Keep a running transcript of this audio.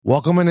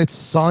Welcome, and it's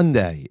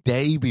Sunday,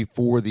 day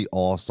before the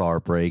All-Star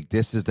break.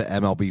 This is the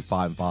MLB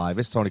 5-5.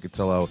 It's Tony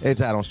Cotillo.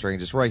 It's Adam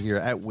Strange. It's right here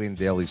at Win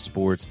Daily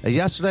Sports. And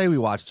yesterday, we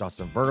watched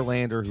Justin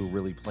Verlander, who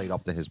really played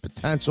up to his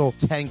potential.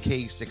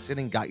 10K, 6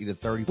 inning, got you to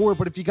 34.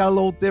 But if you got a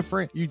little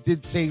different, you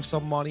did save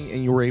some money,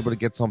 and you were able to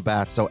get some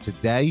bats. So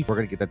today, we're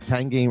going to get the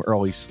 10-game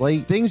early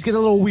slate. Things get a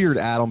little weird,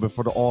 Adam,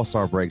 before the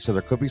All-Star break. So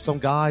there could be some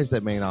guys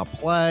that may not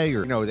play,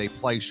 or, they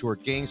play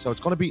short games. So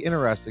it's going to be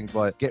interesting.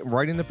 But getting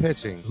right into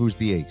pitching, who's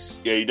the ace?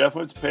 Yeah, you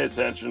definitely have to pay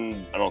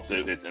attention. I don't say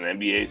it's an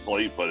NBA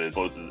slate, but as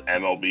close as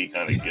MLB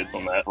kind of gets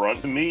on that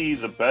front. To me,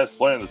 the best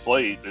play on the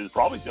slate is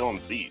probably Dylan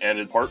Cease, and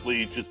it's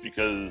partly just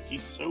because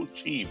he's so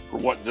cheap for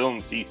what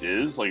Dylan Cease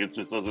is. Like, it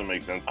just doesn't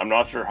make sense. I'm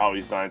not sure how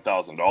he's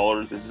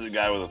 $9,000. This is a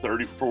guy with a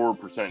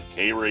 34%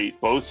 K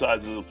rate. Both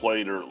sides of the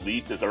plate are at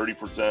least at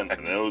 30%.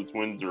 I know the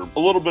Twins are a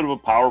little bit of a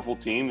powerful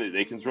team.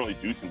 They can certainly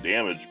do some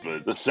damage,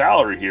 but the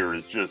salary here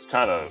is just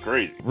kind of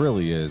crazy. It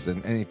really is.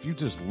 And if you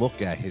just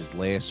look at his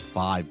last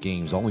 5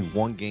 games, only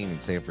one game in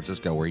San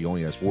Francisco where he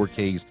only has 4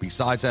 Ks.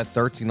 Besides that,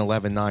 13,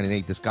 11, 9, and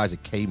 8, this guy's a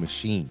K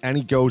machine. And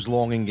he goes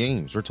long in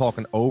games. We're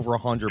talking over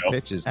 100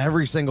 pitches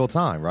every single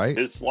time, right?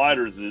 His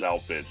sliders is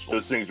out-pitched.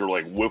 Those things are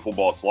like wiffle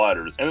ball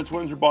sliders. And the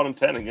Twins are bottom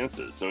 10 against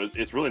it. So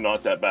it's really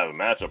not that bad of a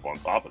matchup on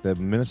top of it.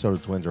 The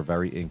Minnesota Twins are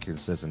very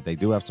inconsistent. They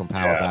do have some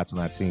power bats on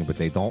that team, but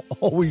they don't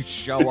always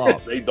show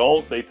up. They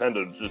don't. They tend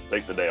to just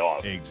take the day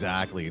off.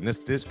 Exactly. And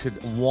this could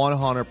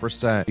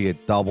 100% be a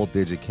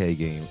double-digit K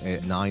game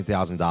at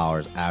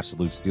 $9,000.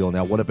 Absolute steal.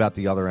 Now, what about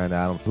the other end,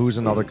 Adam? Who's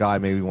another guy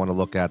maybe we want to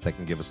look at that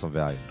can give us some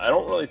value? I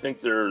don't really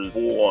think there's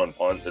full-on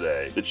fun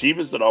today. The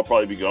cheapest that I'll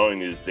probably be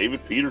going is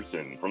David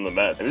Peterson from the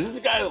Mets. And this is a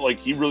guy that,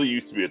 he really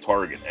used to be a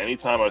target.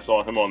 Anytime I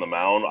saw him on the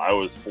mound, I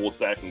was full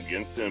stacking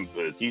against him,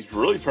 but he's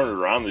really turned it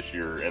around this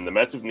year, and the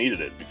Mets have needed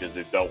it because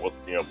they've dealt with,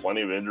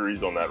 plenty of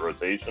injuries on that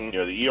rotation.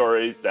 The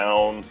ERA's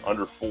down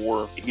under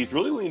 4. He's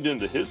really leaned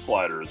into his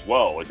slider as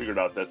well. I figured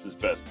out that's his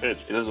best pitch.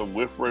 It has a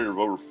whiff rate of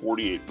over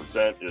 48%.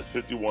 It has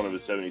 51 of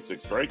his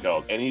 76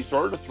 strikeouts, and he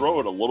started to throw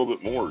it a little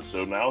bit more.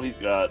 So now he's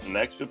got an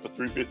xFIP of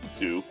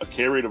 352, a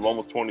K rate of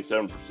almost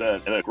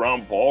 27%, and a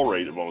ground ball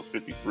rate of almost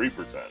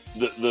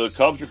 53%. The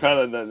Cubs are kind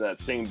of in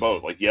that same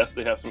boat. Yes,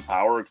 they have some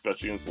power,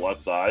 especially against the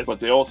left side, but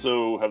they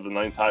also have the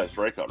 9th highest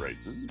strikeout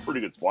rate. So this is a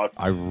pretty good spot.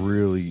 I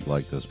really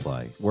like this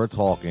play. We're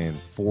talking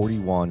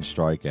 41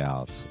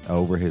 strikeouts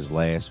over his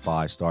last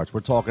 5 starts.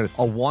 We're talking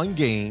a 1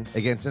 game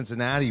against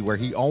Cincinnati where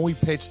he only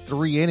pitched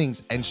 3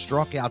 innings and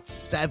struck out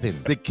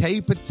 7. The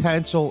K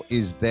potential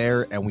is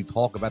there, and we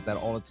talk about that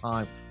all the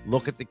time.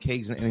 Look at the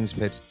Ks and innings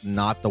pitched,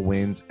 not the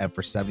wins. And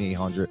for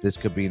 7,800, this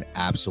could be an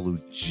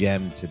absolute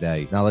gem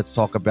today. Now let's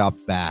talk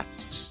about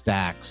bats,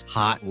 stacks,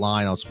 hot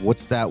lineups.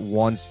 What's that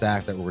one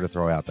stack that we're going to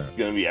throw out there? It's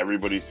going to be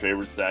everybody's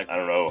favorite stack. I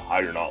don't know how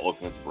you're not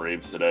looking at the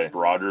Braves today.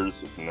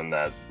 Rogers, and then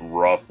that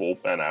rough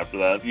bullpen after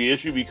that. The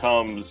issue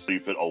becomes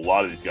you fit a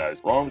lot of these guys.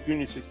 Ronald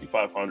Acuna,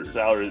 6,500.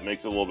 Salary that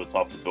makes it a little bit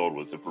tough to build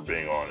with, if we're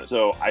being honest.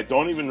 So I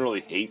don't even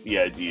really hate the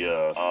idea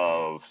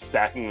of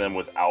stacking them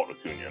without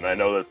Acuna. And I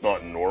know that's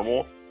not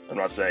normal. I'm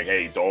not saying,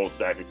 hey, don't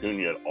stack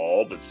Acuna at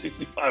all, but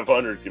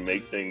 6,500 can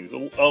make things a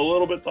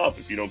little bit tough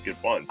if you don't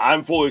get punt.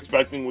 I'm fully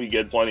expecting we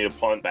get plenty of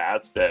punt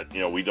bats that,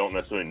 we don't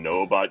necessarily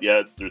know about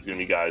yet. There's going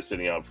to be guys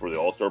sitting out for the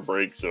All-Star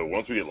break, so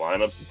once we get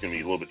lineups, it's going to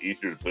be a little bit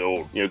easier to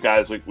build.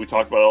 Guys like we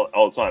talk about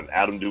all the time,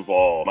 Adam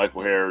Duvall,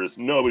 Michael Harris,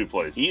 nobody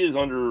plays. He is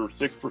under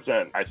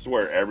 6%, I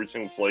swear, every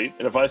single slate.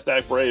 And if I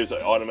stack Braves, I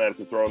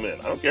automatically throw him in.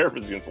 I don't care if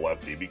it's against a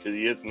lefty because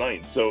he hits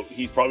 9th. So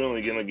he's probably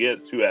only going to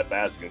get 2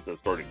 at-bats against that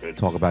starting pitch.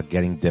 Talk about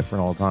getting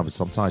different all the time. But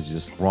sometimes you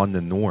just run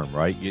the norm,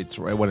 right?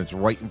 When it's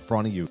right in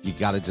front of you, you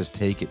got to just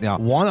take it. Now,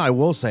 one I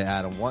will say,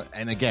 Adam,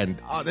 and again,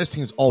 this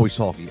team's always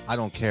talky. I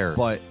don't care.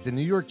 But the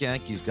New York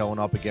Yankees going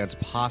up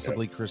against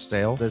possibly Chris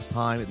Sale this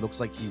time. It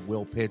looks like he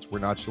will pitch. We're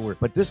not sure.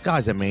 But this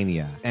guy's a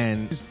maniac.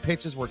 And his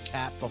pitches were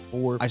capped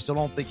before. I still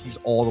don't think he's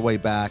all the way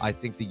back. I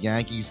think the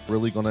Yankees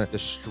really going to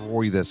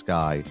destroy this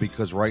guy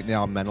because right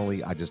now,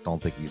 mentally, I just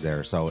don't think he's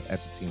there. So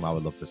that's a team I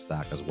would look to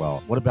stack as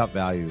well. What about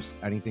values?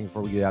 Anything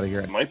before we get out of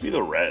here? It might be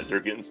the Reds. They're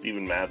getting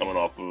Steven Matz coming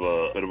off of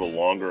a bit of a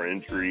longer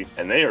injury,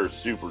 and they are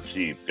super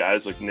cheap.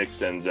 Guys like Nick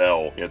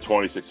Senzel,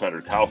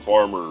 2,600. Kyle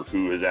Farmer,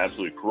 who has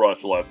absolutely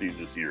crushed lefties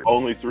this year,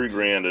 only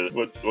 $3,000.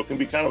 What can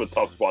be kind of a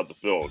tough spot to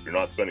fill if you're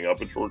not spending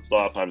up at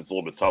shortstop. Sometimes it's a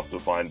little bit tough to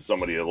find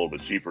somebody a little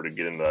bit cheaper to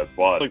get into that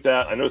spot like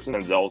that. I know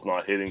Senzel's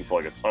not hitting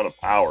for a ton of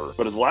power,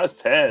 but his last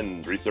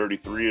 10,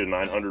 333 to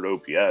 900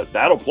 OPS,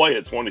 that'll play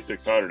at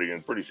 2,600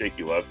 against pretty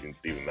shaky lefty and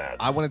Steven Matz.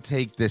 I want to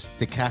take this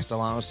to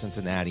Castellanos,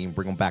 Cincinnati, and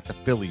bring him back to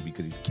Philly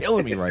because he's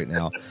killing me right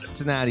now.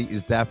 Cincinnati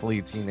is definitely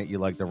a team that you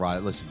like to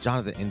ride. Listen,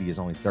 Jonathan India is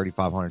only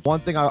 3,500.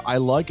 One thing I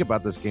like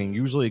about this game,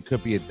 usually it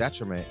could be a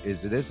detriment,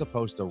 is it is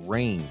supposed to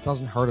rain. It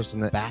doesn't hurt us in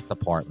the bat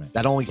department.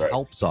 That only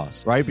helps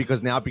us, right?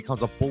 Because now it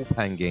becomes a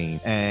bullpen game,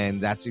 and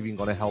that's even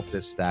going to help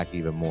this stack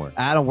even more.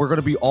 Adam, we're going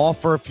to be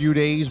off for a few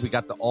days. We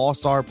got the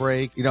All-Star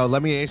break.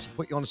 Let me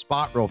put you on the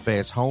spot real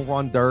fast. Home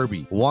run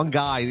derby. One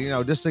guy,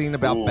 just thinking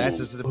about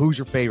bets. Who's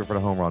your favorite for the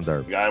home run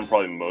derby? The guy I'm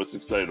probably most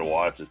excited to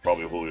watch is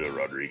probably Julio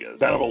Rodriguez.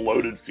 Kind of a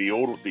loaded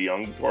field with the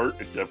young part.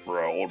 hurt except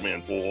for old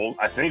man Pujols.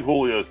 I think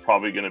Julio is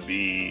probably going to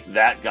be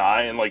that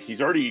guy, and like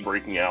he's already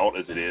breaking out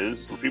as it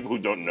is. For people who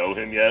don't know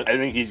him yet, I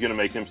think he's going to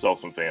make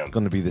himself some fans. It's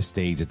going to be the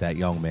stage that that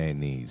young man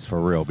needs,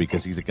 for real,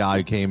 because he's a guy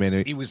who came in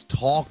and he was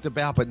talked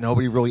about, but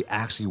nobody really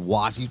actually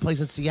watched. He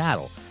plays in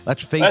Seattle.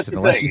 Let's face it.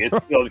 That's the thing.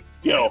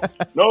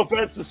 It's, no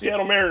offense to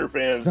Seattle Mariner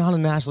fans. It's not a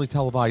nationally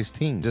televised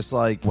team. Just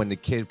like when the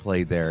kid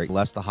played there,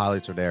 unless the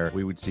highlights are there,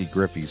 we would see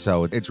Griffey.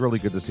 So it's really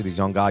good to see this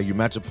young guy. You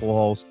mentioned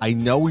Pujols. I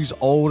know he's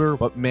older,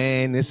 but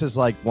man, this is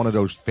like one of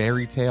those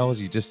fairy tales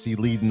you just see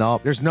leading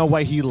up. There's no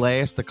way he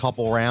lasts a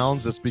couple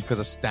rounds just because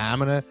of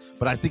stamina,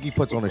 but I think he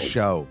puts on a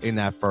show in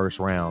that first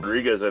round.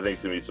 Rodriguez, I think,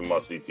 is going to be some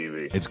must-see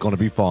TV. It's going to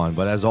be fun.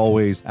 But as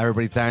always,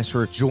 everybody, thanks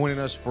for joining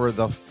us for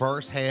the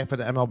first half of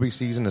the MLB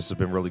season. This has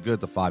been really good,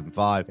 the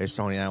 5-5. It's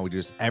Tony and we do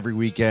this every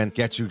weekend.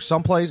 Get you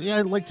someplace.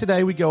 Yeah, like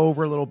today, we go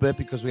over a little bit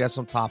because we had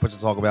some topics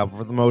to talk about. But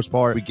for the most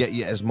part, we get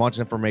you as much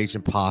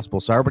information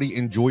possible. So everybody,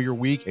 enjoy your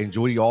week.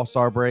 Enjoy the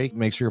All-Star break.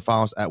 Make sure you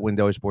follow us at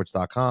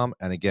windowsports.com.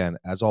 And again,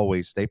 as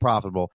always, stay profitable